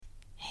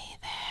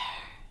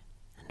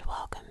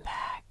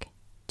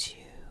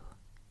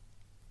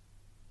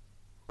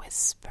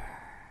whisper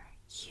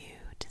you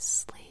to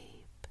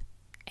sleep.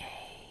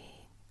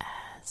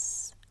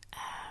 ASMR.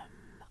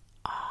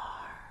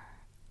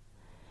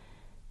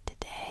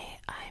 Today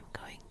I'm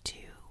going to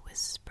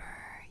whisper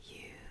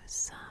you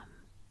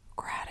some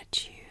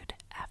gratitude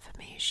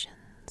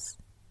affirmations.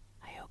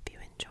 I hope you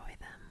enjoy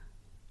them.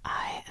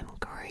 I am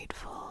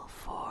grateful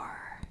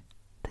for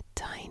the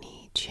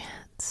tiny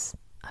chance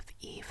of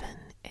even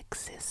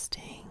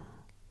existing.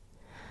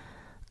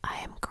 I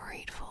am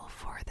grateful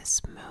for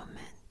this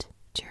moment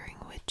during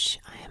which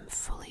I am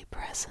fully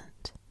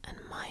present and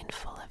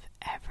mindful of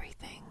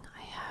everything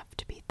I have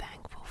to be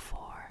thankful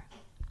for.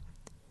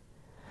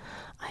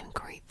 I'm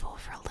grateful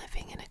for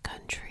living in a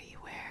country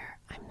where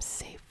I'm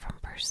safe from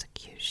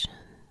persecution.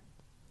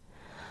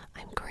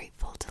 I'm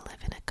grateful to live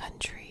in a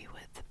country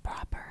with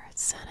proper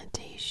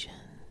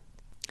sanitation.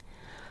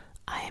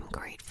 I am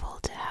grateful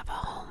to have a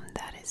home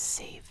that is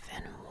safe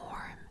and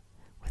warm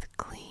with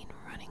clean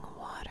running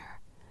water,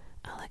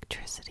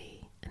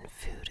 electricity, and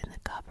food in the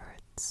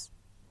cupboards.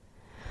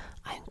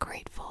 I am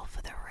grateful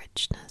for the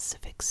richness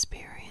of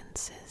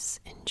experiences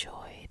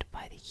enjoyed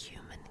by the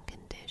human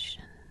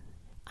condition.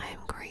 I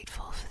am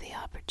grateful for the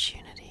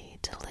opportunity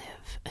to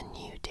live a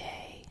new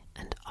day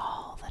and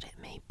all that it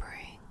may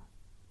bring.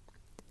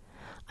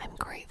 I'm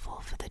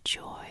grateful for the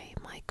joy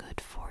my good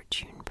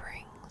fortune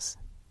brings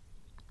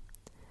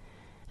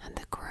and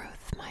the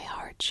growth my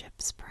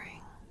hardships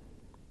bring.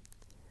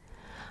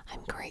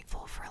 I'm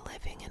grateful for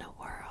living in a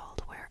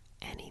world where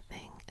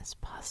anything is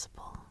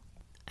possible.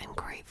 I'm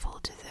grateful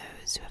to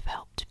those who have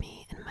helped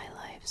me in my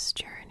life's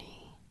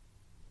journey.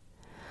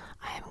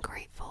 I am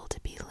grateful to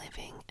be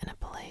living in a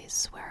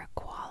place where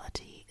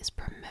equality is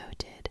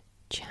promoted,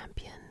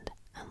 championed,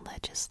 and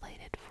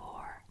legislated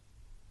for.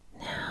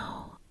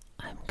 Now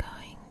I'm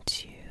going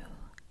to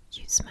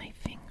use my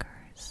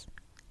fingers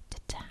to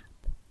tap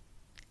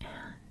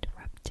and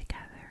rub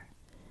together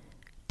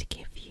to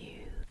give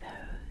you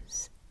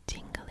those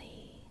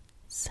tingly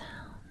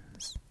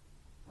sounds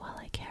while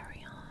I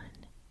carry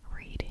on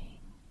reading.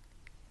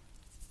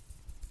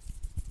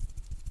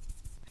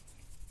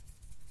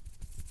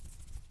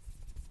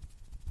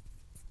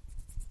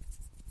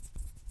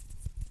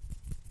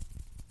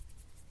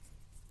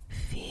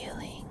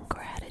 Feeling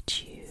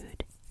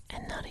gratitude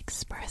and not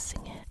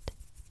expressing it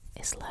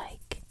is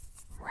like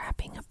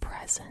wrapping a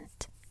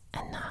present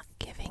and not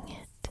giving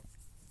it.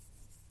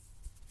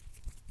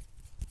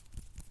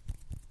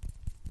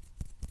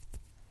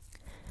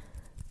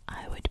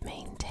 I would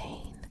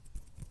maintain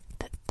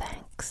that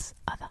thanks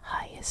are the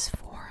highest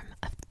form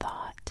of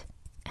thought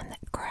and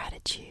that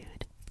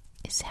gratitude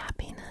is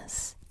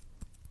happiness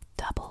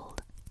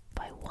doubled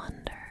by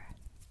wonder.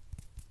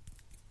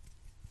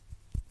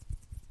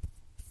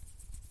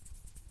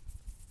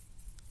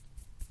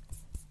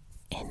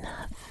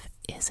 Enough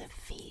is a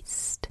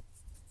feast.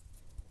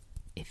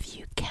 If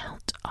you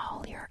count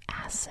all your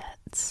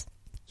assets,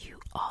 you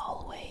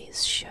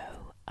always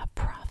show a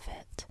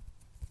profit.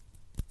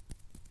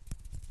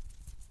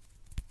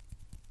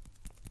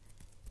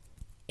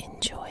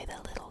 Enjoy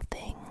the little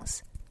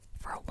things,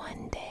 for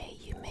one day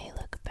you may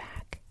look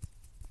back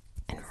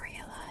and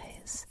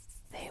realize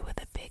they were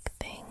the big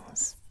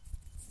things.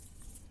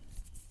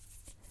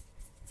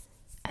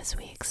 As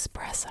we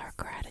express our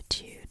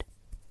gratitude,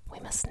 we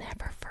must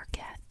never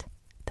forget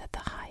that the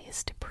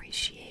highest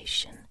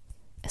appreciation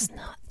is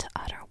not to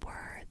utter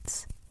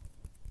words,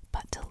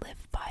 but to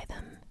live by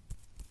them.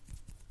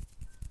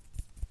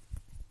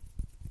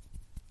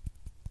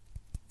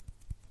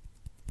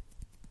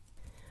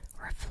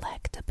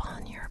 Reflect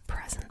upon your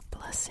present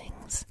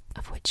blessings,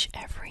 of which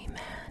every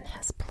man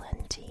has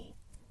plenty,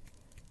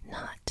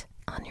 not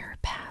on your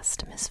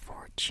past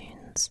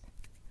misfortunes,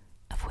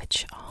 of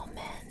which all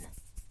men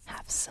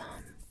have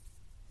some.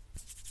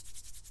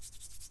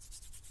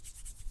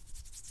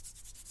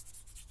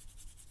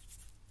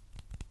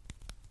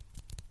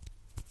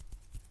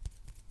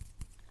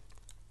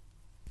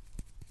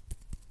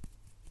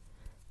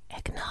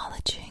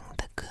 Acknowledging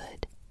the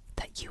good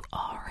that you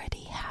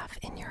already have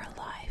in your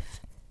life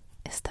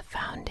is the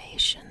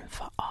foundation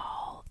for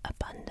all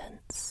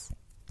abundance.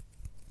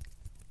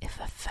 If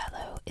a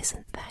fellow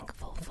isn't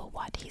thankful for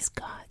what he's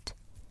got,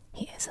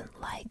 he isn't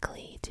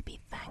likely to be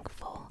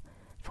thankful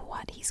for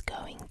what he's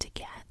going to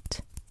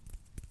get.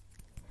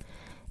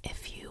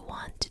 If you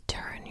want to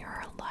turn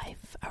your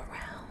life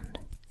around,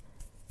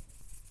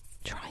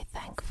 try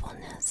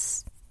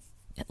thankfulness.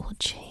 It will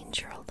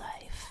change your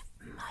life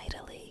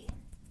mightily.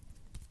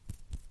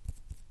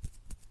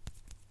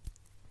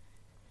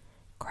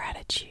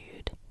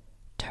 Gratitude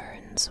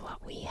turns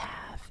what we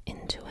have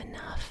into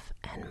enough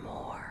and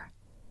more.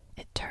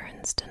 It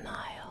turns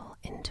denial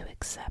into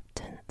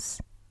acceptance,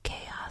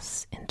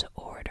 chaos into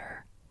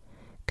order,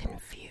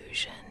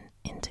 confusion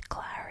into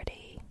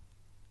clarity.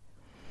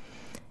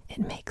 It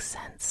makes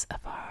sense of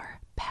our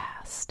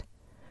past,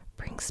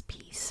 brings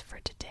peace for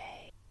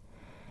today,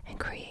 and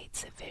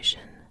creates a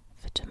vision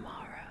for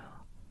tomorrow.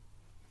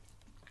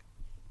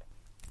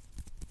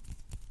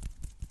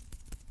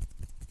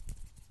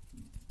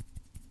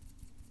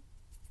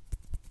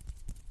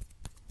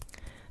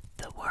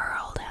 The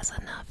world has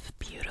has enough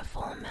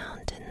beautiful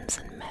mountains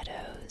and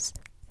meadows,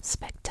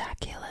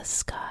 spectacular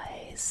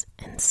skies,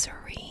 and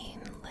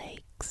serene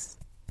lakes.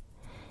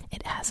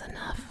 It has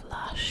enough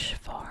lush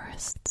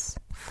forests,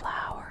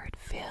 flowered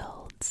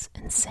fields,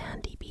 and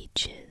sandy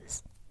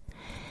beaches.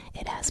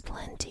 It has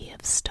plenty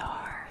of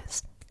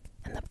stars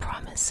and the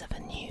promise of a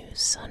new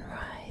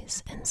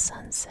sunrise and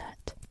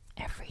sunset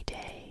every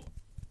day.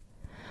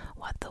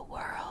 What the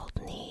world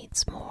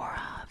needs more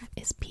of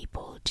is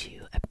people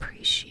to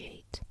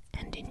appreciate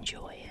and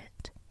enjoy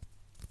it.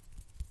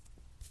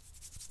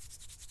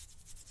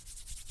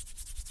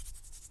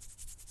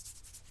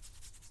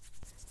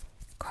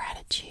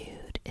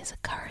 Gratitude is a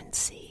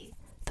currency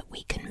that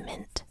we can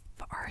mint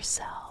for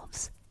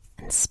ourselves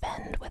and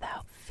spend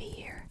without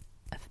fear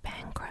of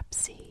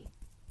bankruptcy.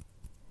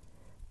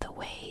 The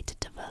way to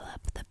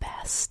develop the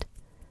best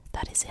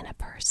that is in a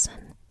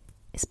person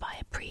is by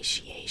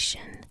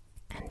appreciation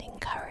and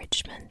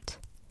encouragement.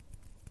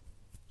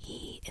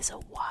 He is a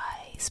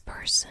wise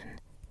person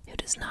who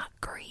does not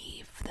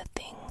grieve the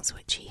things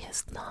which he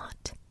has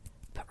not,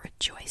 but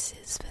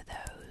rejoices for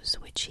those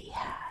which he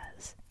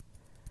has.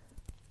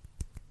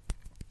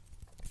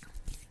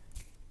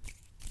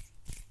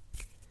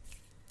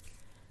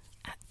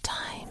 At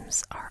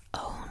times our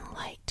own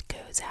light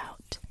goes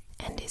out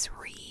and is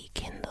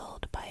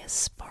rekindled by a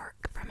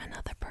spark from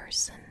another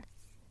person.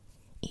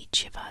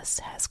 Each of us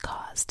has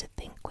cause to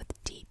think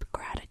with deep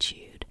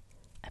gratitude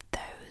of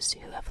those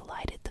who have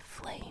lighted the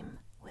flame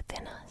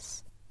within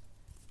us.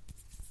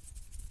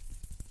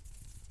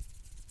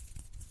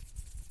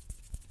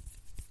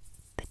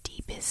 The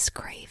deepest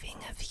craving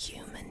of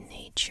human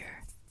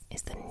nature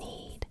is the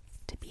need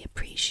to be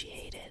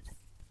appreciated.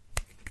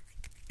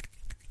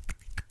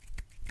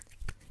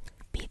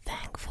 Be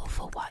thankful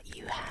for what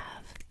you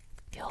have.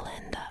 You'll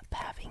end up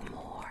having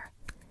more.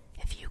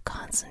 If you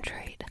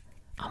concentrate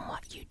on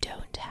what you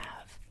don't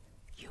have,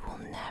 you will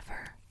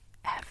never,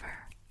 ever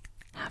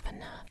have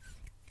enough.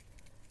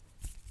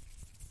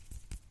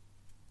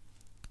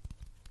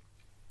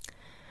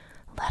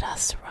 Let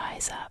us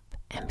rise up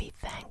and be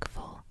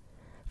thankful,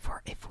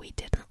 for if we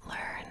didn't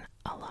learn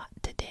a lot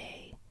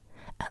today,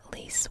 at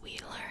least we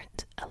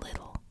learned a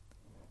little.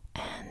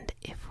 And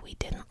if we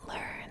didn't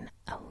learn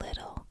a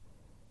little,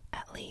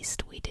 at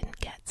least we didn't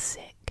get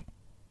sick.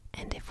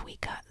 And if we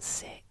got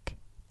sick,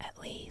 at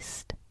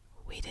least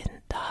we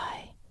didn't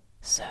die.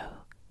 So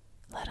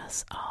let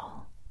us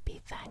all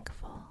be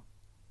thankful.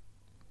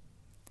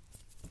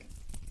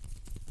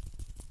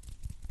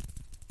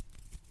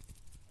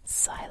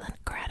 Silent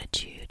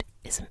gratitude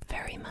isn't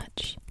very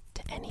much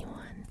to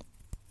anyone.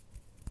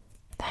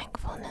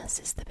 Thankfulness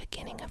is the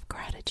beginning of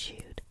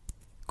gratitude.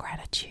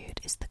 Gratitude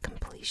is the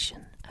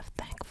completion of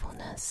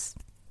thankfulness.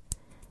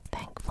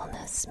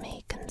 Thankfulness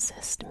may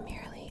consist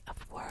merely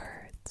of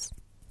words.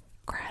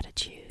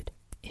 Gratitude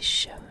is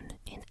shown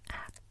in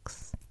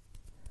acts.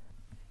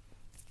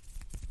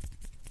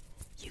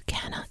 You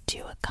cannot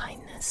do a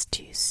kindness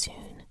too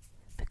soon,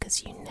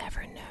 because you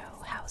never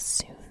know how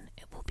soon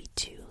it will be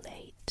too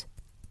late.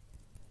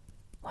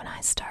 When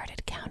I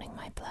started counting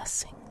my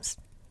blessings,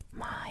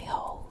 my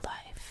whole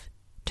life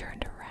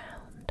turned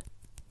around.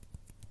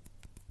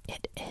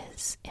 It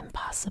is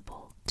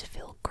impossible to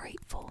feel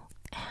grateful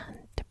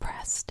and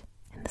depressed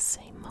in the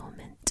same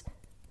moment.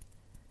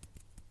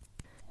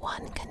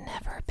 One can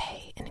never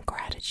pay in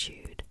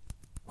gratitude.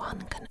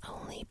 One can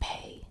only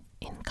pay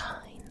in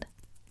kind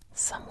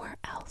somewhere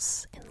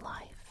else in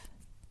life.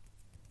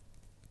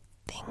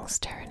 Things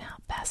turn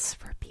out best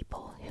for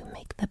people who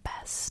make the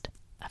best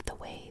of the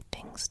way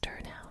things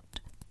turn out.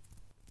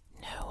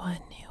 No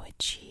one who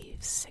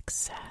achieves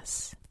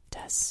success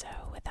does so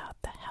without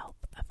the help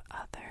of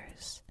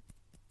others.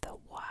 The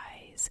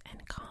wise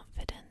and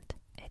confident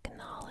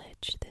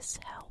acknowledge this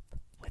help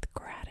with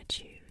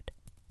gratitude.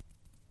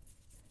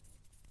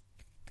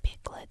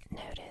 Piglet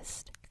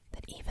noticed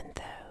that even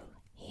though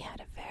he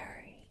had a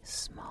very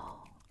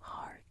small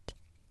heart,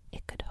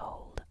 it could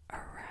hold a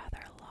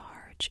rather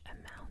large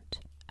amount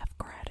of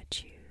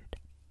gratitude.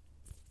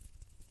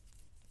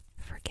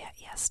 Forget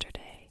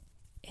yesterday.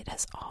 It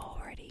has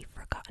already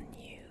forgotten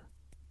you.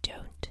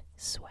 Don't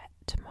sweat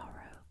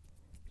tomorrow.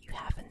 You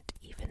haven't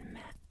even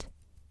met.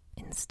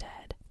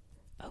 Instead,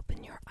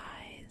 open your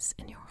eyes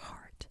and your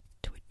heart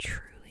to a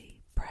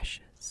truly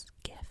precious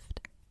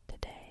gift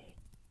today.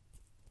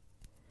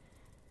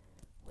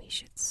 We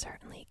should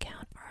certainly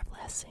count our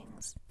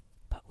blessings,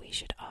 but we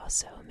should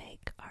also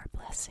make our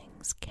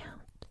blessings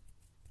count.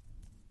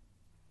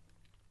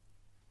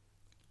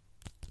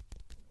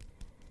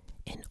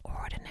 In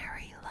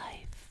ordinary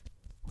life,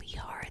 we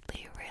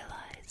hardly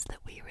realize that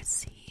we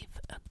receive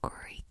a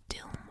great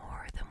deal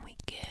more than we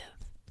give,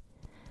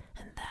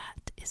 and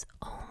that is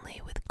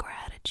only with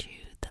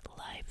gratitude that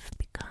life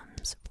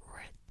becomes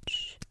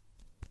rich.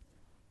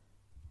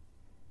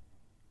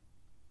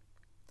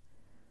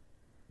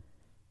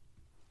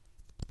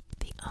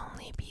 The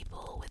only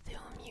people with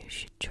whom you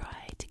should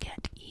try to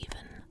get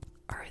even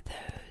are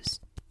those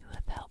who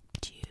have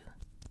helped you.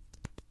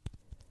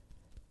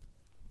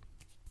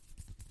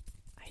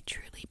 I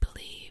truly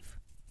believe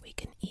we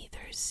can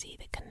either others see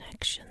the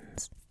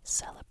connections,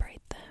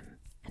 celebrate them,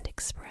 and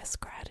express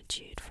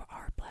gratitude for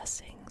our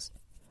blessings.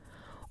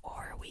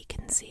 Or we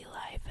can see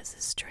life as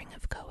a string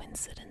of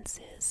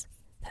coincidences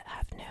that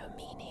have no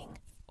meaning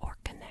or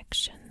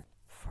connection.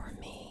 For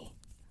me,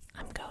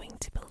 I'm going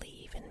to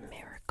believe in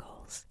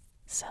miracles,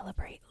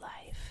 celebrate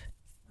life,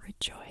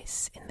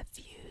 rejoice in the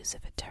views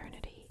of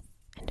eternity,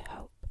 and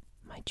hope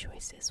my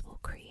choices will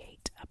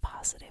create a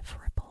positive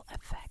ripple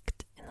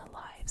effect in the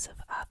lives of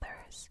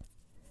others.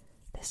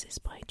 This is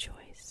my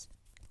choice.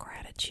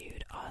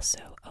 Gratitude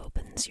also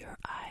opens your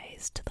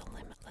eyes to the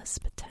limitless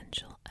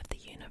potential of the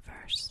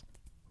universe,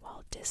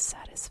 while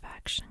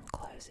dissatisfaction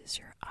closes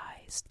your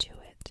eyes to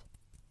it.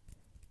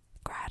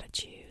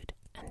 Gratitude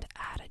and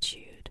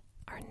attitude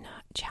are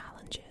not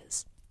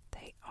challenges,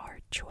 they are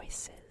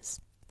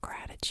choices.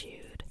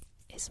 Gratitude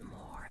is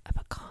more of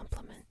a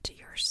compliment to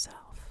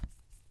yourself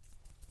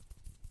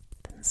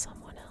than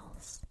someone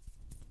else.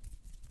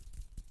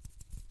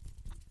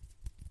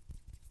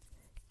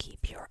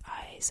 Keep your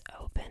eyes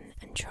open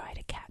and try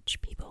to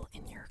catch people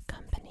in your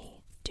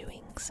company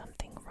doing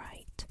something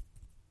right,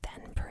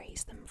 then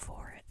praise them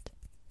for it.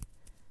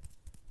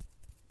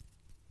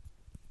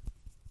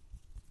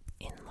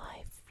 In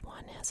life,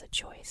 one has a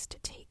choice to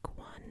take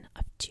one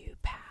of two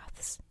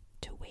paths: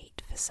 to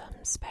wait for some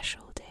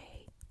special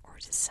day or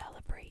to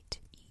celebrate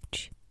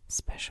each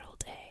special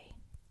day.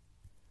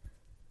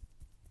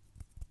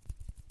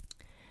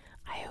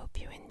 I hope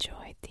you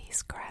enjoyed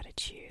these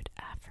gratitude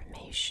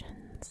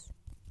affirmations.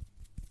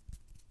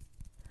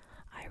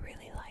 I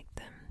really like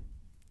them.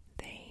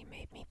 They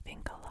made me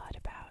think a lot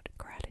about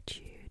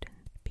gratitude and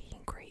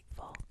being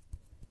grateful,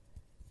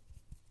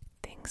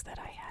 things that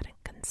I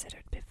hadn't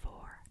considered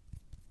before.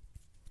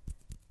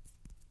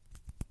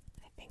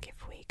 I think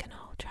if we can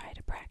all try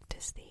to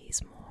practice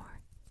these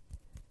more,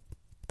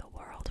 the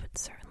world would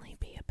certainly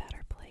be a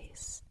better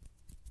place.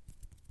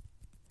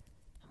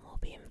 And we'll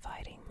be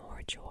inviting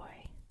more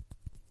joy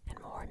and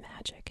more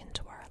magic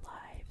into our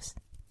lives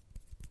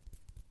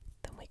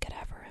than we could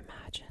ever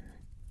imagine.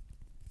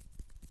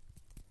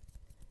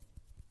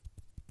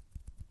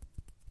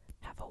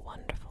 Have a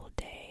wonderful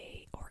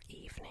day or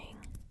evening.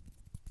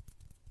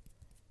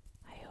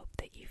 I hope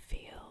that you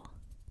feel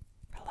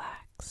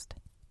relaxed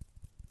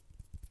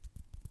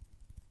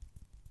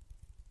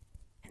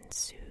and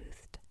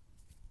soothed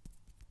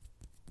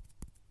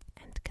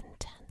and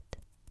content.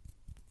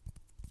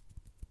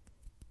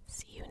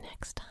 See you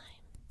next time.